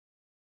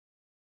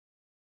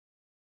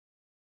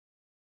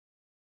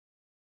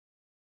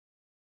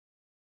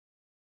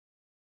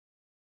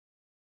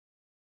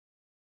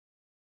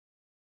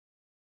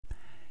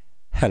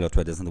Hello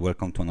traders and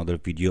welcome to another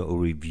video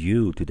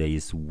review. Today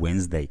is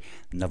Wednesday,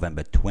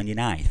 November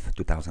 29th,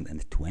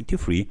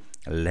 2023.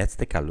 Let's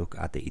take a look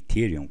at the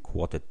Ethereum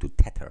quoted to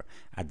Tether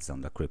at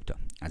Zondacrypto.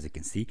 As you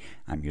can see,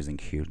 I'm using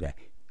here the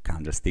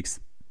candlesticks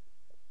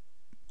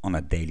on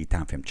a daily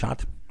time frame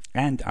chart,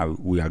 and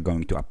we are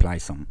going to apply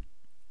some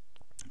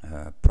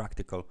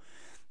practical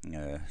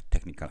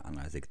technical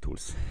analytic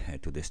tools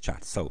to this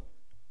chart. So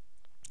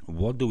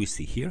what do we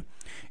see here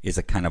is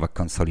a kind of a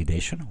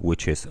consolidation,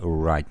 which is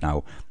right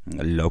now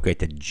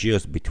located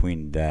just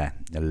between the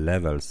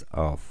levels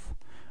of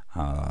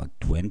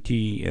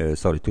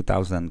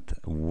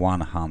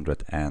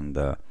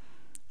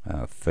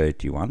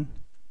 2131,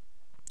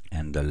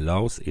 and the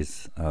lows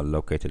is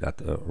located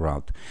at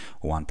around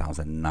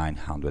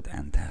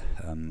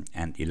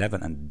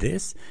 1911, and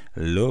this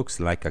looks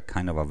like a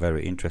kind of a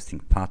very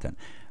interesting pattern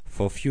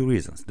for a few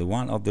reasons.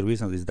 One of the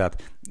reasons is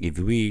that if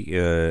we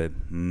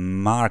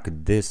mark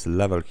this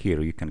level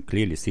here, you can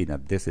clearly see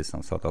that this is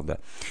some sort of the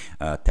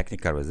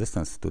technical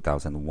resistance,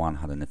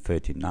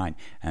 2139,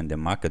 and the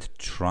market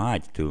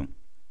tried to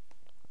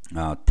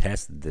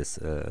test this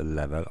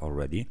level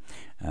already.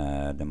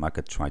 The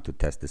market tried to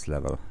test this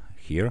level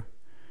here,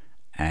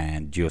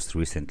 and just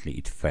recently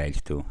it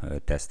failed to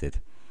test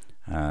it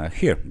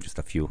here just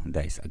a few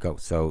days ago.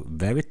 So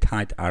very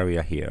tight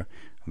area here,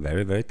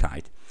 very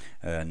tight.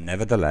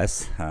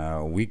 Nevertheless,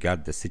 we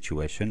got the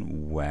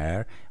situation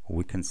where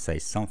we can say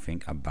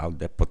something about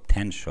the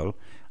potential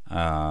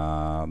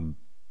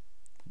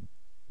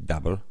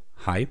double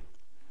high,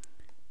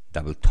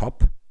 double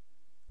top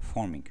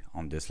forming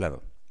on this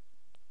level,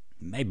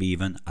 maybe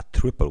even a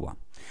triple one.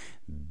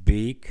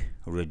 Big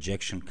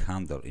rejection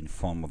candle in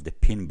form of the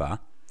pin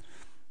bar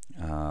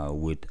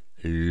with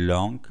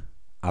long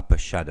upper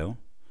shadow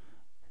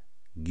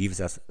gives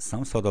us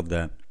some sort of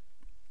the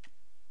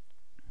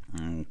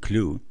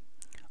clue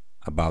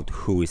about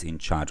who is in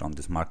charge on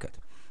this market.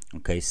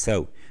 Okay,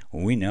 so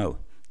we know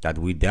that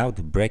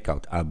without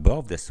breakout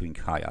above the swing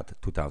high at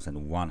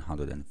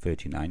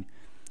 2139,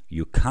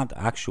 you can't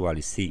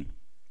actually see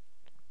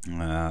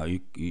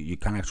you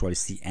can't actually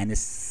see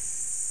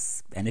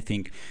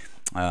anything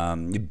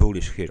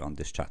bullish here on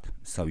this chart.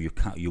 So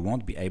you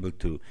won't be able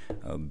to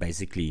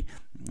basically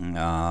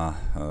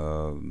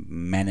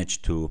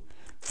manage to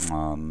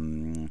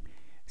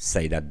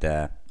say that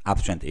the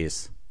uptrend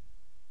is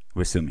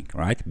resuming,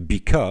 right?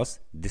 Because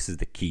this is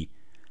the key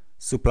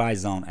supply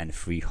zone and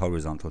free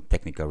horizontal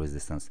technical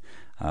resistance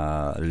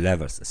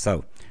levels.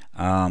 So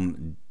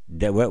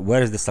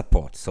where is the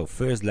support? So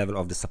first level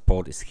of the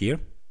support is here.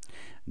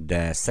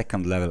 The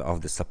second level of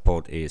the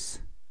support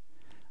is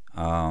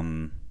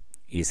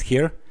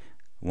here,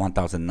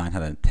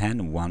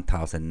 1910,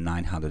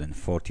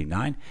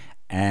 1949,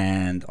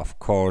 and of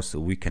course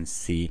we can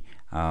see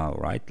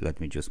right, let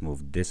me just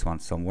move this one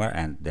somewhere,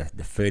 and the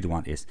third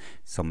one is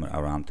somewhere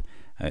around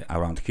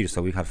here.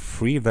 So we have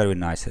three very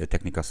nice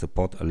technical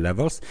support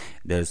levels.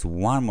 There's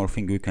one more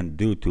thing we can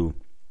do to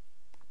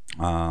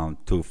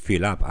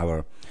fill up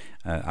our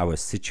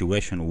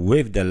situation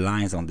with the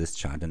lines on this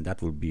chart, and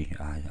that will be,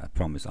 I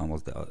promise,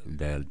 almost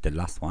the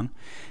last one.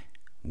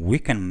 We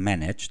can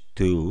manage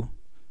to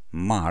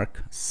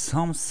mark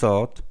some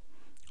sort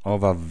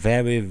of a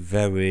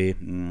very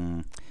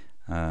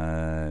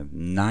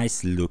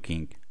nice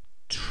looking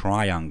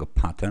triangle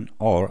pattern,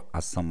 or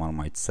as someone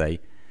might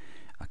say,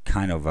 a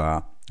kind of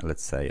a,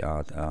 let's say,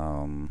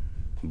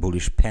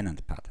 bullish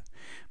pennant pattern.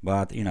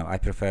 But you know, I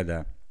prefer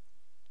the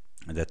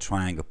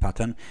triangle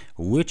pattern,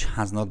 which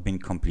has not been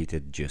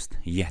completed just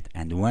yet.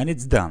 And when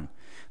it's done,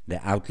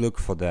 the outlook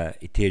for the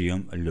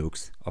Ethereum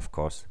looks, of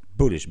course,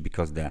 bullish,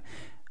 because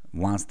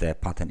once the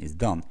pattern is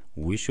done,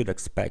 we should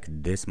expect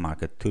this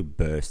market to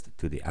burst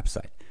to the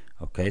upside.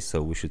 Okay,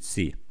 so we should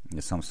see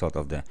some sort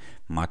of the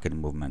market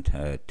movement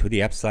to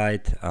the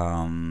upside.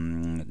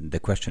 The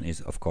question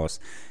is, of course,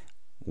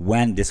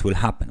 when this will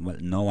happen. Well,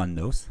 no one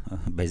knows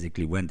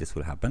basically when this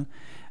will happen.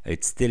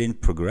 It's still in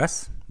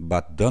progress,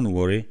 but don't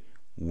worry,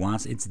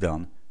 once it's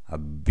done, a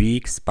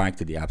big spike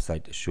to the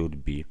upside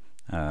should be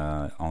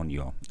on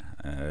your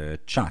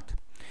chart.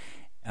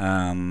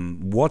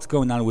 What's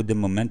going on with the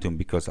momentum?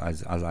 Because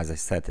as I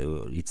said,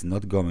 it's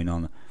not going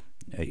on,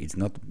 it's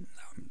not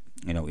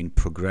in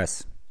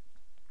progress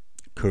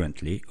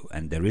currently,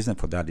 and the reason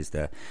for that is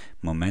the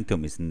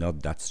momentum is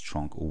not that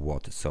strong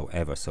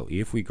whatsoever. So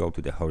if we go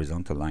to the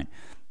horizontal line,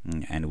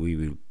 and we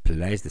will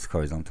place this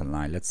horizontal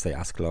line, let's say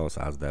as close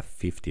as the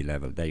 50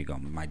 level, there you go,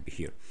 might be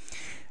here,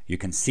 you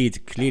can see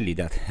it clearly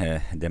that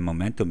the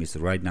momentum is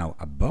right now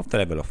above the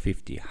level of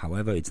 50.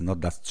 However, it's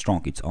not that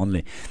strong. It's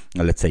only,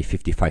 let's say,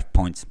 55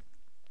 points,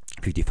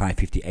 55,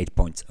 58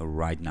 points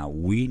right now.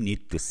 We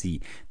need to see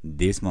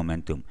this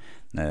momentum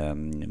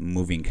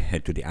moving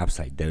to the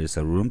upside. There is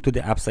a room to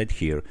the upside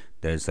here.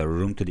 There is a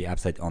room to the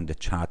upside on the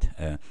chart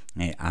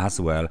as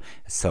well.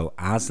 So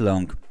as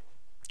long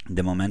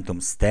the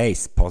momentum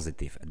stays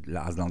positive,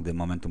 as long the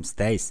momentum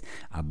stays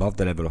above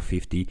the level of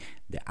 50,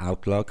 the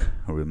outlook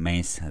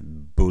remains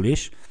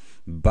bullish.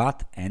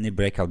 But any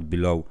breakout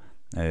below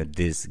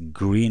this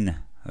green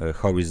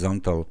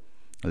horizontal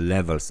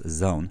levels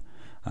zone,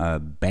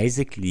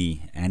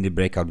 basically any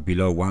breakout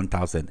below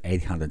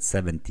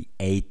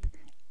 1878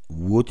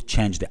 would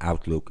change the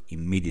outlook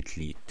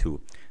immediately to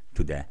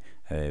the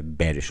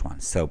bearish one.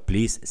 So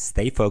please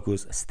stay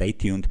focused, stay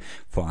tuned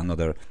for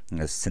another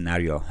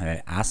scenario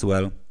as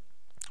well,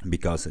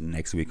 because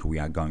next week we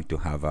are going to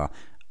have a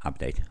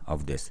update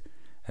of this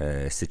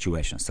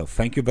situation. So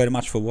thank you very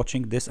much for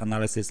watching this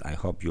analysis. I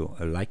hope you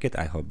like it.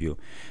 I hope you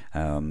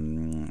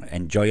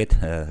enjoy it.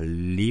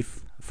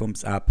 Leave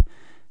thumbs up,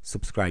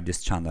 subscribe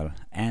this channel,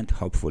 and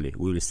hopefully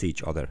we will see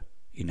each other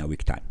in a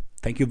week time.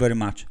 Thank you very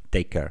much.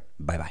 Take care.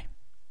 Bye bye.